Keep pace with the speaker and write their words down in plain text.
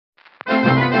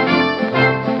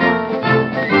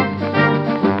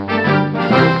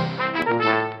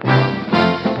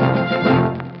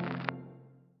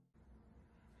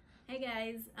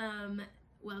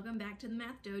Welcome back to the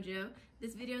Math Dojo.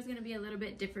 This video is going to be a little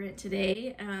bit different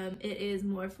today. It is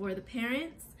more for the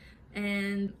parents,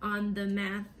 and on the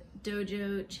Math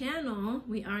Dojo channel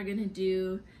we are going to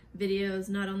do videos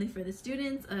not only for the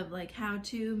students of like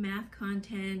how-to math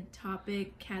content,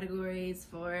 topic categories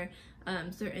for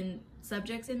certain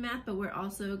subjects in math, but we're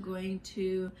also going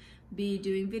to be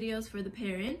doing videos for the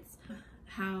parents,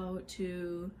 how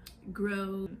to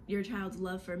grow your child's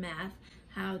love for math,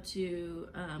 how to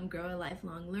grow a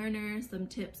lifelong learner, some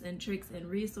tips and tricks and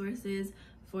resources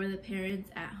for the parents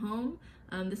at home.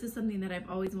 This is something that I've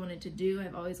always wanted to do.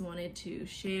 I've always wanted to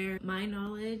share my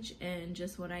knowledge and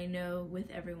just what I know with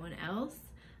everyone else.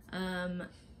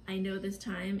 I know this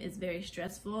time is very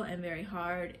stressful and very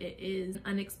hard. It is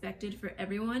unexpected for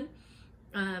everyone.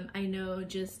 I know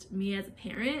just me as a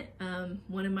parent,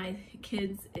 one of my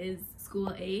kids is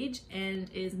school age and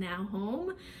is now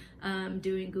home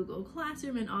doing Google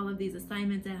Classroom and all of these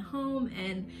assignments at home,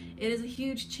 and it is a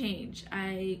huge change.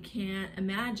 I can't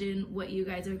imagine what you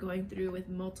guys are going through with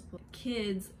multiple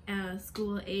kids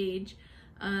school age,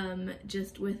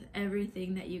 just with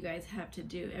everything that you guys have to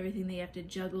do, everything that you have to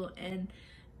juggle, and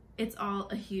it's all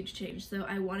a huge change. So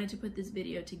I wanted to put this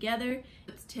video together.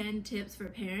 It's 10 tips for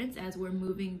parents as we're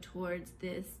moving towards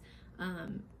this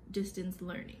distance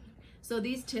learning. So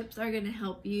these tips are going to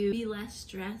help you be less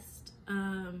stressed,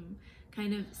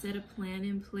 kind of set a plan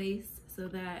in place so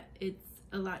that it's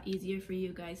a lot easier for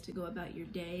you guys to go about your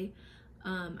day.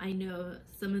 I know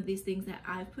some of these things that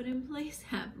I've put in place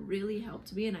have really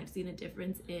helped me, and I've seen a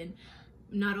difference in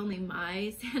not only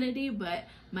my sanity but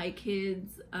my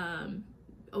kids'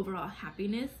 overall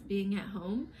happiness being at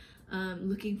home,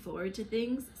 looking forward to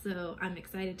things. So I'm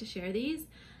excited to share these,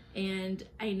 and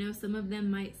I know some of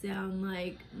them might sound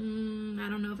like I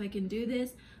don't know if I can do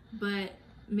this, but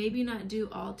maybe not do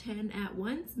all 10 at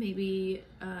once. Maybe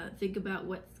think about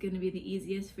what's going to be the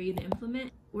easiest for you to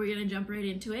implement. We're going to jump right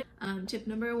into it. Tip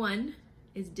number 1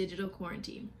 is digital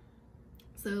quarantine.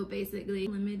 So basically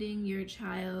limiting your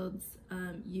child's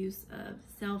use of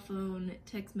cell phone,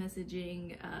 text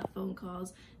messaging, phone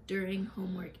calls during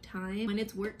homework time. When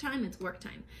it's work time, it's work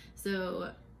time.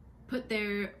 So put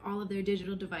all of their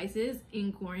digital devices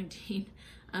in quarantine.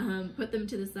 Put them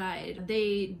to the side.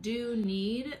 They do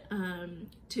need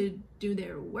to do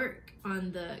their work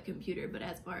on the computer, but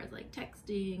as far as like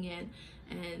texting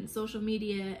and social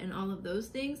media and all of those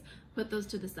things, put those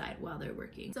to the side while they're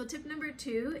working. So tip number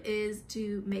 2 is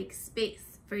to make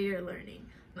space for your learning.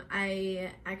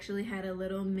 I actually had a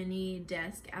little mini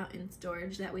desk out in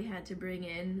storage that we had to bring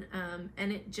in,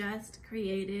 and it just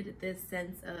created this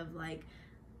sense of like,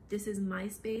 this is my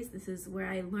space, this is where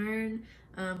I learn.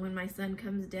 When my son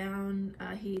comes down,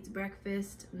 he eats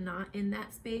breakfast not in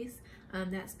that space.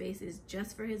 That space is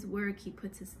just for his work. He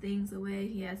puts his things away.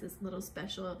 He has this little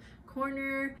special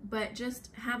corner, but just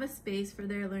have a space for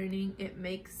their learning. It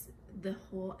makes the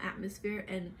whole atmosphere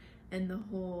and the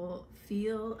whole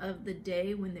feel of the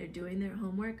day when they're doing their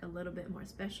homework a little bit more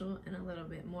special and a little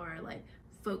bit more like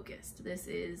focused. This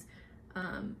is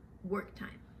work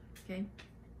time, okay?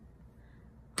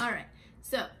 All right,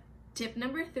 so tip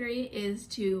number 3 is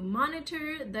to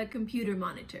monitor the computer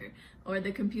monitor or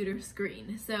the computer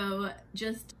screen. So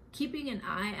just keeping an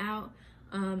eye out.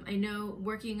 I know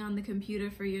working on the computer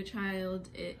for your child,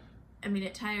 it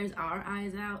tires our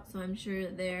eyes out, so I'm sure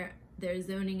they're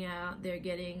zoning out, they're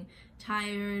getting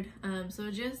tired. So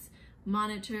just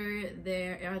monitor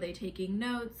are they taking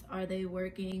notes? Are they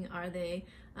working? Are they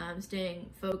staying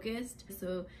focused?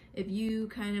 So if you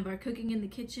kind of are cooking in the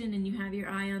kitchen and you have your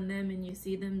eye on them and you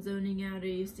see them zoning out, or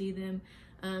you see them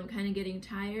kind of getting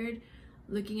tired,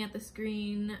 looking at the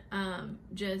screen,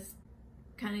 just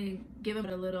kind of give them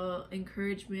a little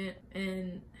encouragement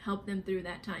and help them through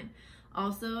that time.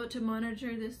 Also, to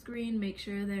monitor the screen, make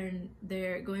sure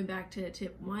they're going back to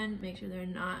tip 1, make sure they're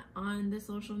not on the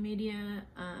social media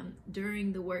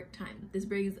during the work time. This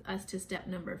brings us to step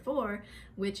number 4,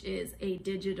 which is a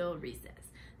digital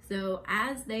recess. So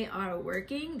as they are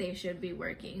working, they should be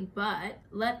working, but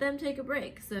let them take a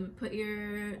break. So put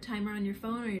your timer on your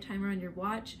phone or your timer on your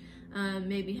watch.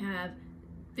 Maybe have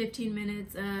 15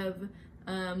 minutes of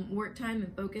work time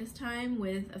and focus time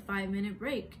with a 5-minute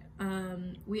break.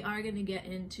 We are going to get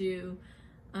into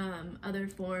other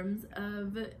forms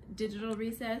of digital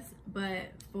recess, but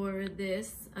for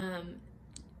this,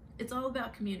 it's all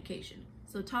about communication.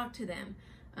 So talk to them,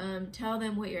 tell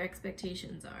them what your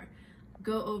expectations are.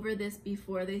 Go over this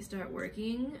before they start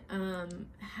working.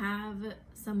 Have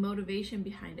some motivation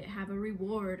behind it. Have a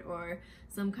reward or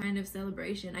some kind of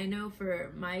celebration. I know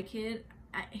for my kid,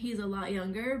 he's a lot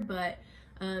younger, but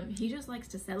He just likes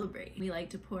to celebrate. We like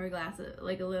to pour a glass of,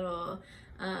 like a little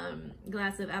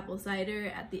glass of apple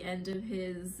cider at the end of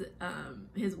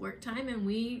his work time, and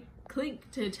we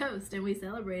clink to toast and we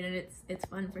celebrate, and it's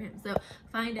fun for him. So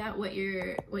find out what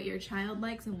your child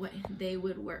likes and what they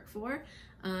would work for,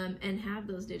 and have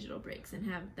those digital breaks and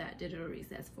have that digital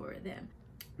recess for them.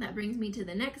 That brings me to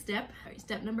the next step.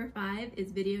 Step number 5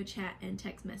 is video chat and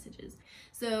text messages.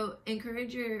 So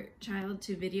encourage your child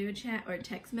to video chat or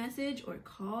text message or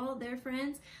call their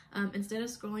friends instead of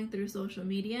scrolling through social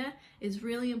media. It's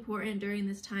really important during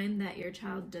this time that your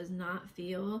child does not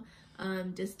feel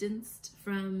distanced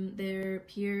from their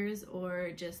peers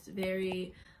or just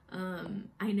very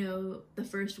I know the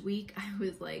first week I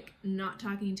was like not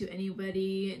talking to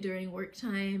anybody during work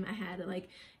time. I had like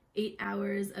 8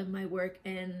 hours of my work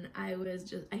and I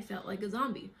felt like a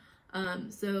zombie.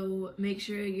 So make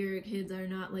sure your kids are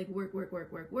not like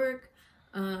work.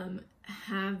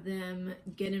 Have them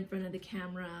get in front of the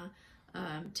camera,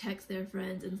 text their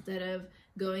friends instead of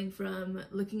going from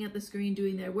looking at the screen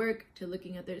doing their work to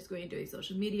looking at their screen doing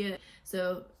social media.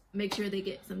 So make sure they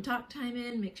get some talk time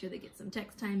in, make sure they get some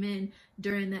text time in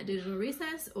during that digital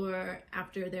recess or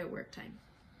after their work time.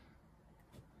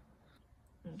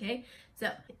 Okay, so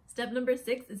step number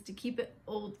 6 is to keep it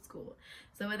old school.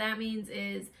 So what that means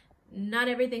is not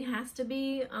everything has to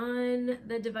be on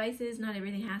the devices, not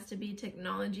everything has to be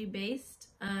technology based.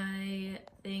 I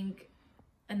think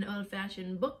an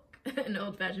old-fashioned book,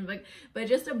 but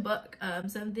just a book,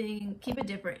 something, keep it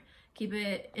different, keep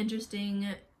it interesting.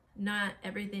 Not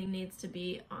everything needs to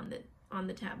be on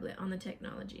the tablet, on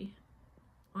technology.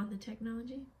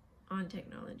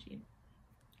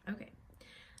 Okay.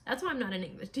 That's why I'm not an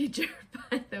English teacher,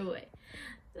 by the way.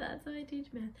 That's why I teach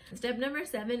math. Step number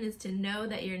 7 is to know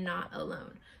that you're not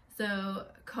alone. So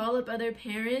call up other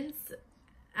parents,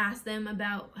 ask them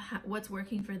about what's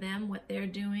working for them, what they're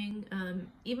doing,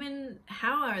 even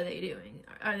how are they doing?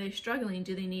 Are they struggling?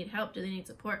 Do they need help? Do they need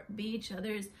support? Be each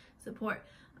other's support.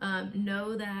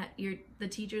 Know that the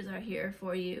teachers are here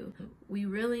for you. We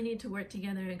really need to work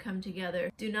together and come together.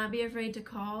 Do not be afraid to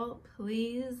call,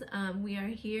 please. We are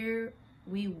here.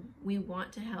 We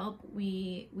want to help.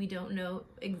 We don't know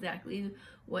exactly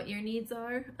what your needs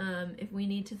are. If we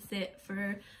need to sit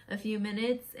for a few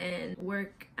minutes and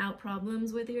work out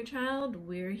problems with your child,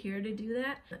 we're here to do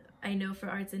that. I know for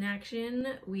Arts in Action,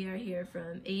 we are here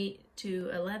from 8 to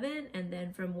 11 and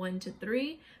then from 1 to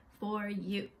 3 for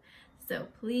you. So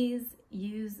please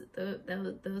use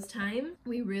those times.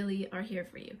 We really are here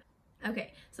for you.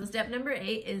 Okay, so step number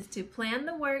 8 is to plan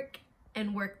the work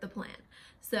and work the plan.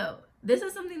 So this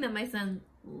is something that my son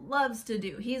loves to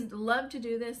do. He's loved to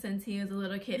do this since he was a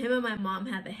little kid. Him and my mom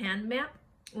have a hand map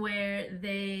where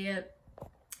they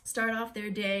start off their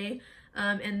day,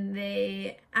 and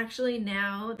they actually,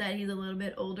 now that he's a little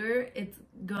bit older, it's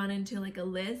gone into like a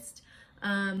list.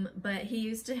 But he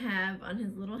used to have on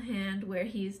his little hand where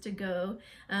he used to go,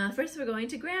 first we're going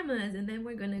to grandma's, and then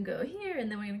we're going to go here, and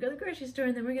then we're going to go to the grocery store,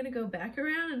 and then we're going to go back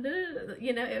around, and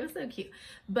you know, it was so cute.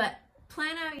 But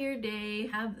plan out your day,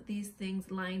 have these things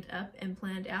lined up and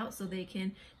planned out so they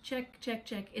can check.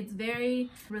 It's very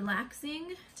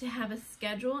relaxing to have a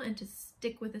schedule and to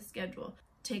stick with a schedule.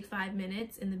 Take 5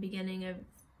 minutes in the beginning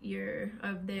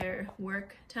of their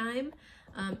work time,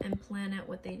 and plan out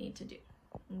what they need to do.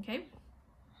 Okay?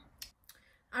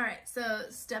 All right, so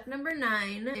step number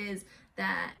 9 is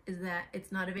that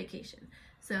it's not a vacation.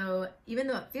 So even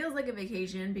though it feels like a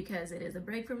vacation because it is a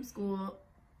break from school,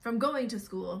 from going to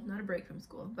school, not a break from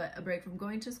school, but a break from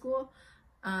going to school,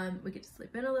 we get to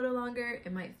sleep in a little longer.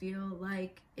 It might feel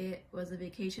like it was a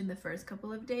vacation the first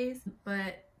couple of days,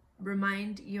 but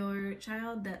remind your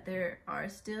child that there are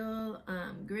still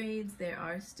grades, there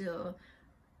are still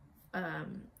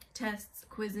tests,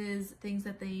 quizzes, things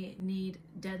that they need,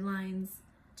 deadlines,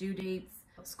 due dates.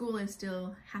 School is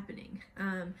still happening.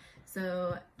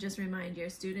 So just remind your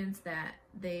students that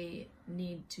they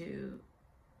need to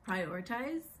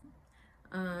prioritize,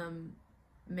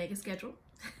 make a schedule,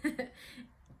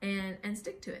 and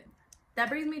stick to it. That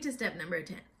brings me to step number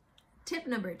 10. Tip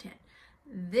number 10.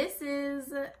 This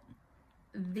is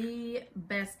the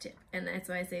best tip, and that's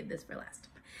why I saved this for last.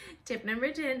 Tip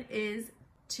number 10 is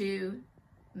to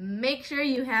make sure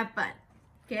you have fun.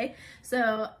 Okay,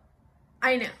 so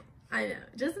I know,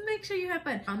 just make sure you have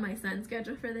fun. On my son's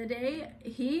schedule for the day,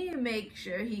 he makes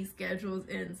sure he schedules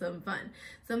in some fun.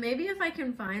 So maybe if I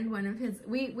can find one of his,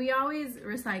 we always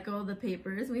recycle the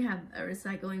papers. We have a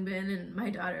recycling bin, and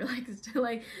my daughter likes to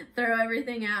like throw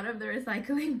everything out of the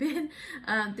recycling bin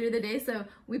through the day. So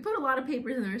we put a lot of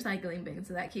papers in the recycling bin,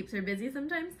 so that keeps her busy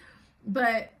sometimes.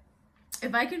 But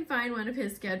if I can find one of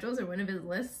his schedules or one of his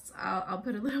lists, I'll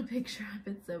put a little picture up.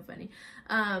 It's so funny.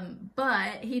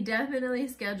 But he definitely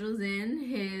schedules in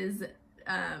his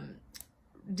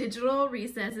digital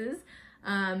recesses,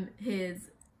 his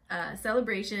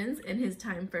celebrations, and his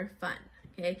time for fun.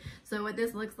 Okay, so what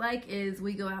this looks like is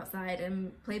we go outside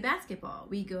and play basketball.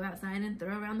 We go outside and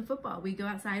throw around the football. We go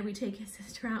outside, we take his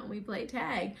sister out and we play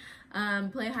tag,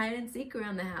 play hide and seek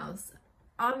around the house.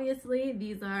 Obviously,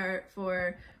 these are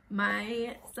for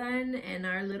my son and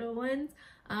our little ones,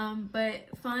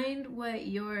 but find what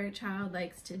your child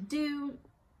likes to do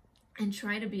and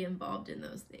try to be involved in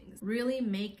those things. Really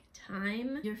make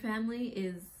time. Your family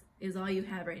is all you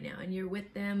have right now, and you're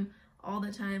with them all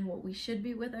the time. Well, we should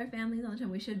be with our families all the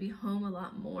time. We should be home a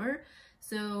lot more.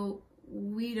 So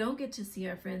we don't get to see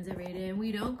our friends every day, and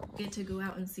we don't get to go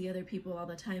out and see other people all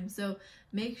the time. So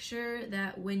make sure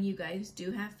that when you guys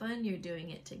do have fun, you're doing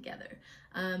it together.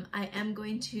 I am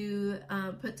going to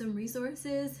put some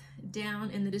resources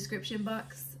down in the description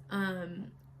box.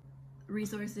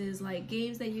 Resources like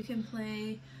games that you can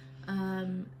play.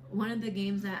 One of the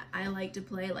games that I like to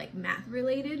play, like math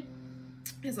related,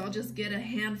 is I'll just get a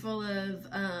handful of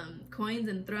coins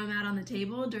and throw them out on the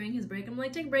table during his break. I'm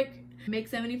like, take a break, make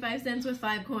 75 cents with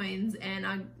 5 coins, and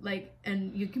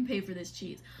and you can pay for this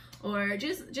cheese. Or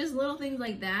just little things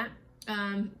like that,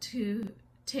 to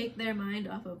take their mind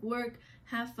off of work,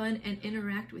 have fun, and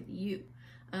interact with you.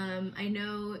 I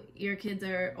know your kids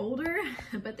are older,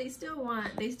 but they still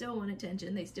want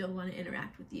attention. They still want to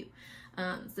interact with you.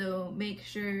 So make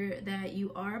sure that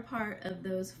you are a part of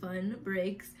those fun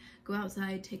breaks. Go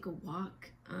outside, take a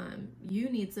walk. You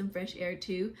need some fresh air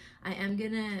too.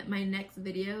 My next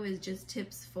video is just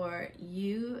tips for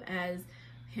you as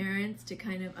parents to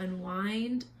kind of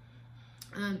unwind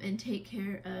and take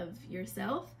care of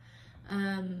yourself.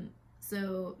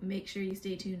 So make sure you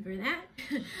stay tuned for that.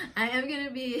 I am going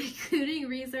to be including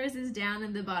resources down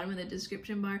in the bottom of the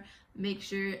description bar. Make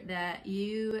sure that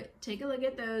you take a look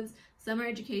at those. Some are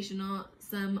educational,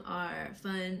 some are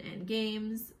fun and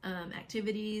games,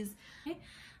 activities. Okay.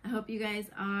 I hope you guys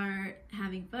are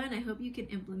having fun. I hope you can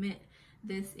implement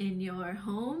this in your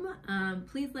home.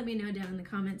 Please let me know down in the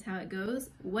comments how it goes,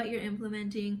 what you're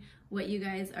implementing, what you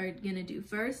guys are going to do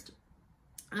first.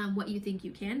 What you think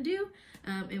you can do,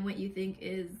 and what you think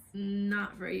is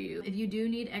not for you. If you do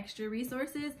need extra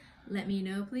resources, let me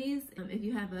know, please. If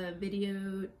you have a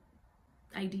video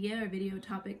idea or video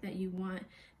topic that you want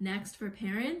next for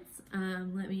parents,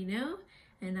 let me know,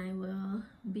 and I will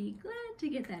be glad to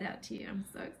get that out to you. I'm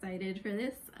so excited for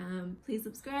this. Please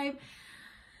subscribe,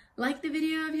 like the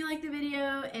video if you like the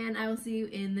video, and I will see you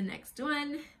in the next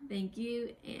one. Thank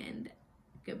you, and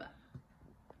goodbye.